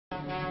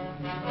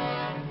In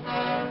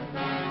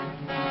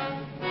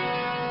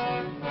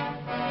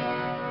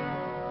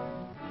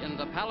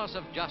the Palace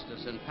of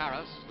Justice in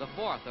Paris, the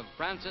fourth of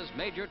France's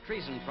major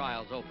treason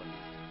trials open.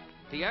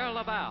 Pierre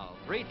Laval,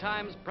 3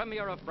 times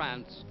Premier of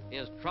France,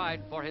 is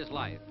tried for his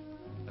life.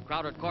 The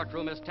crowded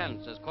courtroom is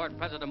tense as Court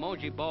President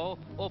Mongibaud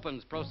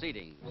opens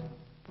proceedings.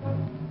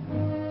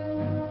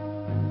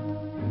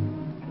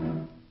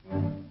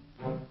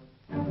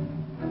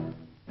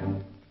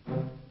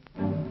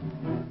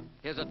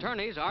 His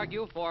attorneys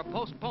argue for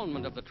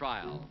postponement of the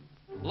trial.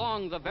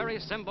 Long the very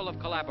symbol of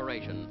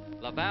collaboration,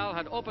 Laval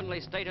had openly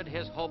stated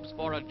his hopes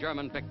for a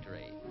German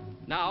victory.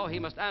 Now he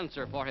must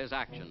answer for his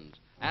actions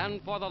and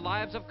for the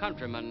lives of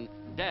countrymen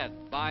dead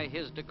by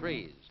his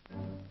decrees.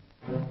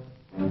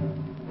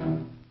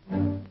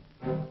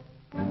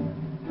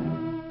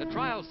 The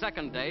trial's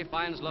second day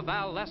finds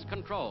Laval less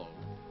controlled.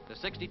 The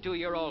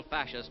 62-year-old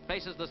fascist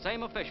faces the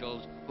same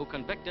officials who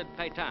convicted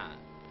Pétain.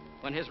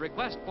 When his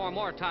request for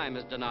more time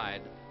is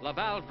denied,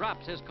 Laval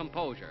drops his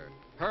composure,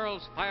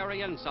 hurls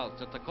fiery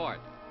insults at the court.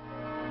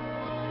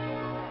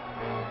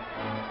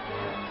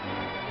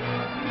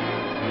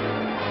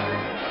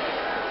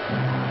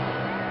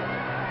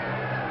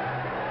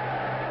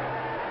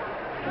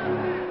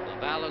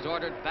 Laval is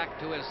ordered back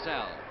to his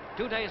cell.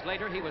 2 days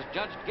later, he was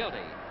judged guilty,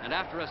 and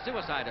after a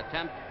suicide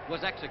attempt,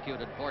 was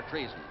executed for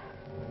treason.